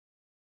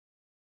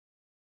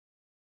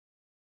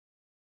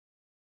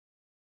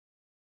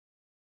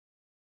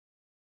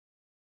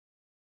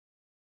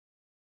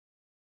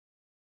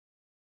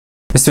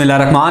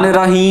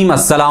बिस्मिल्लाहिर्रहमानिर्रहीम।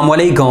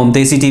 अस्सलामुअलैकुम।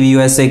 देसी टीवी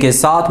यूएसए के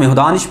साथ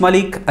मेहमूद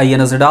मलिक। आइए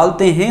नजर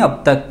डालते हैं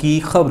अब तक की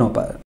खबरों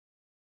पर।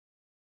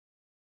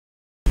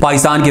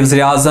 पाकिस्तान के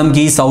वज़ीर आज़म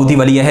की सऊदी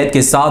वली अहद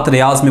के साथ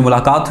रियाज में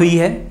मुलाकात हुई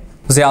है।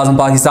 वज़ीर आज़म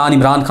पाकिस्तान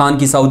इमरान खान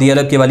की सऊदी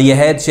अरब के वली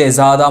अहद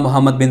शहज़ादा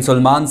मोहम्मद बिन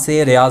सलमान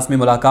से रियाज में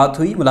मुलाकात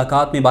हुई।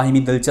 मुलाकात में बाहिमी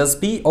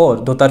दिलचस्पी और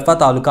दो तरफ़ा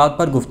ताल्लुकात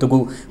पर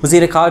गुफ्तगू।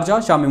 वज़ीर ख़ारजा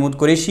शाह महमूद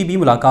कुरैशी भी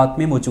मुलाकात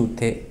में मौजूद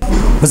थे।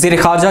 वज़ीर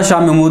ख़ारजा शाह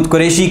महमूद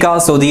कुरैशी का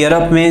सऊदी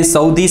अरब में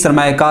सऊदी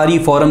सरमायाकारी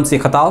फोरम से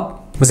खिताब।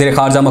 वज़ीर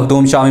ख़ारजा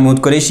मखदूम शाह महमूद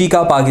कुरैशी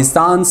का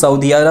पाकिस्तान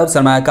सऊदी अरब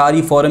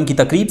सरमायाकारी फोरम की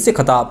तकरीब से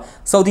खिताब।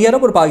 सऊदी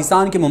अरब और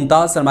पाकिस्तान के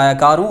मुमताज़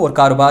सरमायाकारों और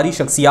कारोबारी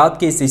शख्सियात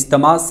के इस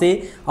इज्तिमा से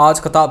आज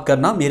खिताब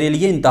करना मेरे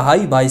लिए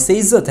इंतहाई बाइस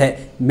इज़्ज़त है।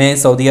 मैं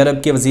सऊदी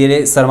अरब के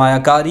वज़ीर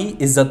सरमायाकारी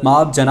इज़्ज़त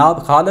माब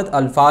जनाब खालिद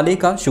अल फाले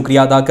का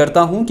शुक्रिया अदा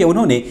करता हूँ कि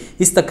उन्होंने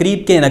इस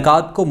तकरीब के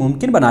इनेकाद को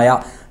मुमकिन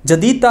बनाया।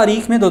 जदीद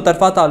तारीख में दो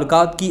तरफ़ा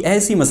ताल्लुकात की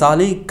ऐसी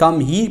मिसालें कम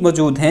ही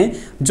मौजूद हैं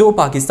जो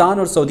पाकिस्तान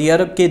और सऊदी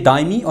अरब के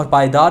दायमी और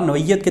पायदार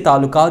नौइयत के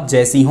ताल्लुकात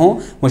जैसी हों।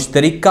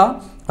 मुश्तरका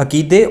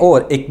अकीदे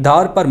और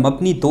इक़दार पर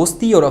मबनी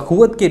दोस्ती और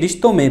अखुवत के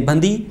रिश्तों में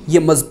बंधी ये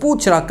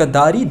मजबूत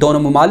शराकतदारी दोनों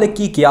ममालिक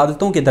की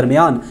क़ियादतों के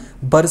दरमियान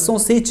बरसों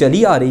से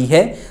चली आ रही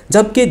है,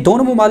 जबकि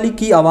दोनों ममालिक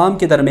की आवाम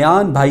के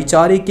दरमियान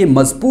भाईचारे के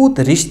मजबूत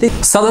रिश्ते।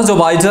 सदर जो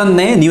बाइडन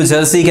ने न्यू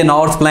जर्सी के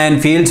नॉर्थ प्लेन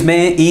फील्ड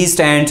में ईस्ट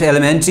एंड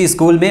एलिमेंट्री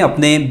स्कूल में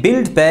अपने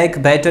बिल्ड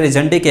बैक बेटर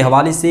एजेंडे के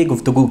हवाले से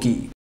गुफ्तगू की।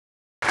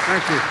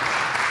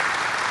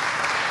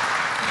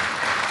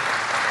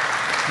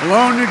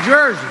 Hello, New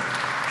Jersey.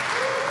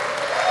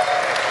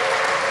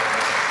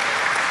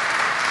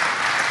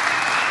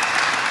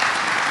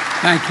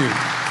 Thank you,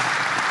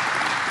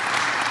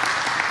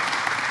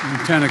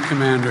 Lieutenant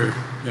Commander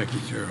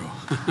Jackie Zero.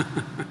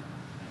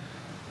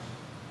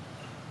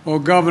 Well,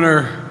 Governor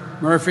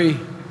Murphy,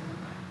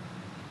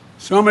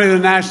 so many of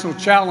the national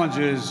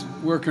challenges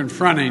we're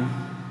confronting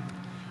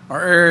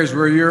are areas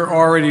where you're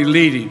already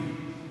leading,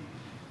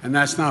 and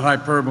that's not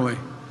hyperbole.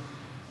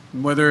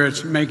 Whether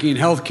it's making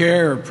health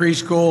care or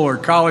preschool or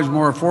college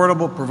more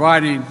affordable,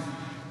 providing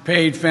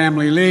paid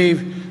family leave,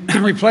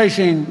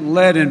 replacing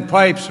lead in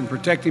pipes and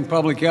protecting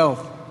public health.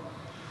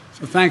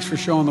 So thanks for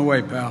showing the way,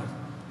 pal.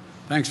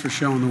 Thanks for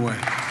showing the way.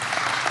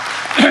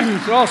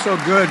 It's also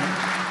good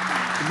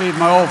to meet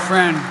my old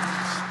friend,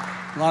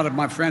 a lot of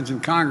my friends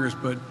in Congress,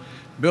 but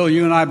Bill,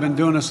 you and I have been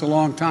doing this a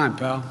long time,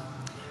 pal.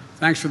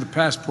 Thanks for the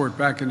passport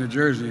back in New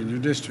Jersey in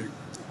your district.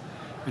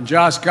 And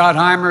Josh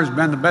Gottheimer has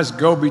been the best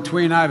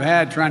go-between I've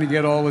had trying to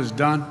get all this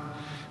done,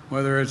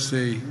 whether it's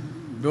the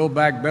Build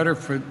Back Better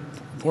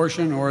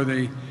portion or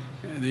the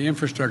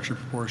infrastructure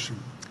portion.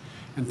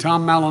 And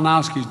Tom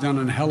Malinowski's done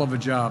a hell of a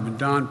job, and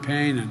Don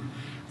Payne and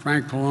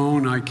Frank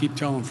Pallone. I keep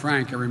telling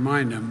Frank, I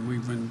remind him,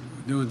 we've been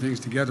doing things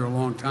together a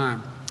long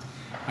time.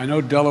 I know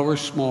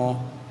Delaware's small.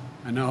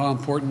 I know how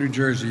important New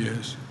Jersey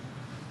is.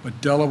 But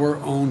Delaware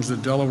owns the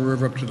Delaware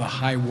River up to the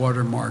high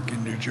water mark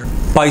in New Jersey.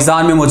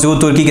 Pakistan में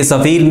मौजूद तुर्की के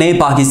सफीर ने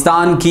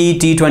पाकिस्तान की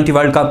T20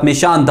 world cup में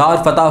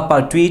शानदार फतह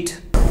पर tweet.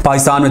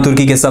 Pakistan में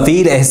तुर्की के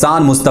सफीर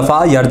एहसान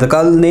मुस्तफ़ा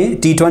यर्दकल ने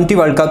T20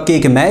 वर्ल्ड कप के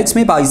एक मैच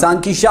में पाकिस्तान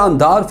की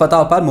शानदार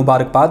फतह पर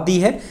मुबारकबाद दी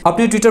है।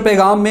 अपने ट्विटर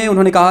पैगाम में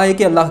उन्होंने कहा है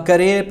कि अल्लाह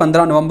करे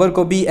 15 नवंबर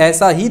को भी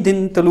ऐसा ही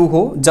दिन तलू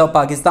हो जब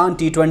पाकिस्तान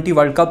T20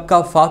 वर्ल्ड कप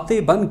का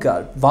फातेह बनकर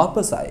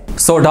वापस आए।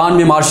 सूडान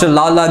में मार्शल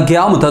लॉ लग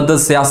गया, मुतअद्दिद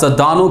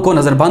सियासतदानों को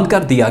नजरबंद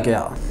कर दिया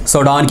गया।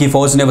 सूडान की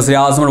फौज ने वज़ीर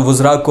आज़म और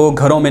वज़रा को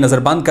घरों में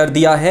नजरबंद कर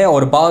दिया है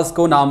और बाज़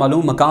को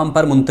नामालूम मकाम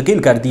पर मुंतकिल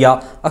कर दिया।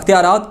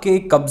 अख्तियारात के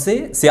कब्जे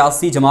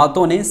सियासी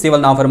जमातों ने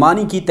सिविल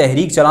नाफरमानी की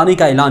तहरीक चलाने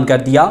का ऐलान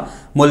कर दिया।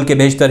 मुल्क के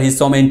बेशतर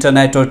हिस्सों में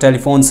इंटरनेट और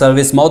टेलीफोन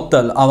सर्विस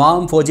मुअत्तल।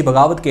 आवाम फौजी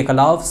बगावत के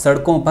खिलाफ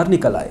सड़कों पर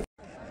निकल आए।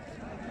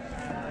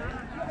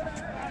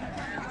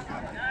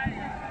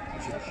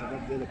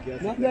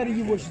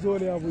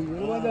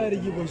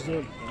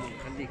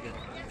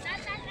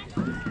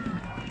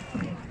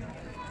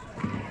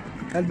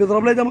 اللي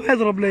بيضرب لي ده ما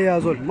يضرب لي يا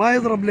زول، ما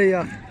يضرب لي يا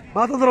اخي،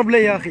 ما تضرب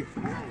لي يا اخي।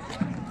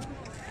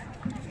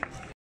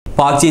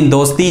 पाक चीन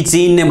दोस्ती।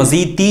 चीन ने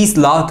मजीद 30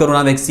 लाख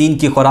कोरोना वैक्सीन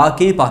की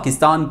खुराकें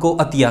पाकिस्तान को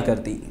अतिया कर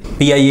दी।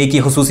 PIA की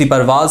खुसूसी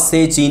परवाज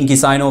से चीन की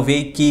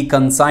साइनोवेक की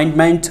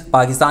कंसाइनमेंट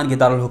पाकिस्तान के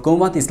दारुल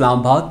हुकूमत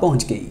इस्लामाबाद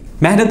पहुंच गई।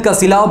 मेहनत का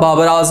सिला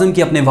बाबर आजम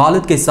की अपने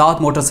वालिद के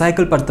साथ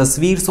मोटरसाइकिल पर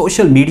तस्वीर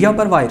सोशल मीडिया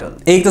पर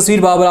वायरल। एक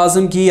तस्वीर बाबर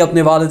आजम की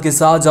अपने वालिद के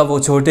साथ जब वो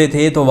छोटे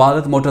थे तो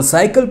वालिद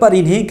मोटरसाइकिल पर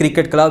इन्हें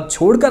क्रिकेट क्लब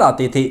छोड़कर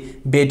आते थे।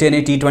 बेटे ने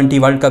T20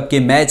 वर्ल्ड कप के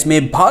मैच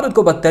में भारत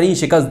को बदतरीन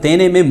शिकस्त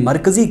देने में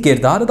मरकजी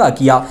किरदार अदा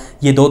किया।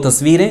 ये दो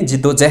तस्वीरें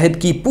जिद्दोजहद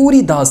की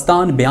पूरी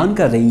दास्तान बयान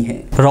कर रही हैं।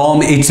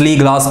 रोम, इटली,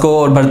 ग्लासगो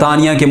और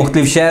बरतानिया के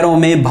मुख्तलिफ शहरों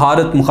में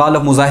भारत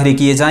मुखालफ मुजाहरे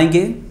किए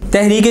जाएंगे।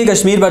 तहरीक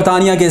कश्मीर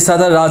बरतानिया के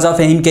सदर राजा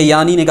फ़हीम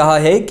कियानी ने कहा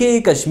है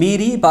कि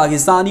कश्मीरी,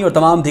 पाकिस्तानी और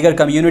तमाम दीगर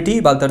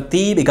कम्यूनिटी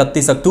बतरतीब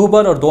 31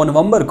 अक्टूबर और 2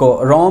 नवंबर को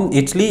रोम,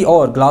 इटली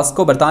और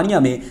ग्लासगो बरतानिया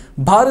में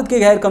भारत के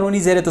गैर कानूनी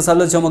ज़ेर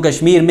तसल्लुत जम्मू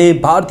कश्मीर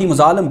में भारतीय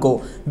मुजालम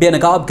को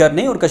बेनकाब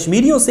करने और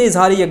कश्मीरियों से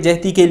इजहार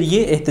यकजहती के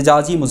लिए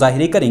एहतजाजी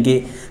मुजाहरे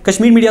करेंगे।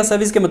 कश्मीर मीडिया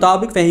सर्विस के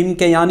मुताबिक फ़हीम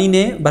कियानी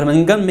ने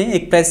बर्मिंघम में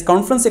एक प्रेस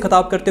कॉन्फ्रेंस से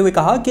खिताब करते हुए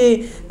कहा कि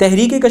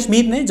तहरीक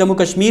कश्मीर ने जम्मू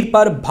कश्मीर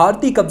पर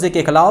भारतीय कब्जे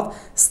के खिलाफ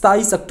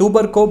 27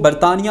 अक्टूबर को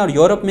बरतानिया और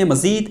यूरोप में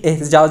मजीद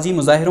एहतजाजी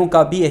मुजाहरों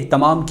का भी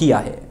एहतमाम किया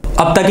है।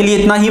 अब तक के लिए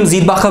इतना ही।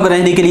 मजीद बाखबर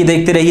रहने के लिए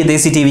देखते रहिए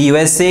देसी टीवी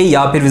USA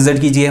या फिर विजिट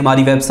कीजिए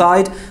हमारी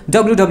वेबसाइट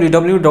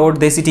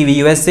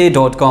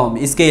www.desitvusa.com।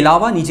 इसके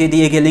अलावा नीचे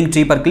दिए गए लिंक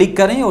ट्री पर क्लिक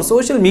करें और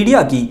सोशल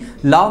मीडिया की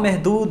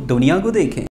लामहदूद दुनिया को देखें।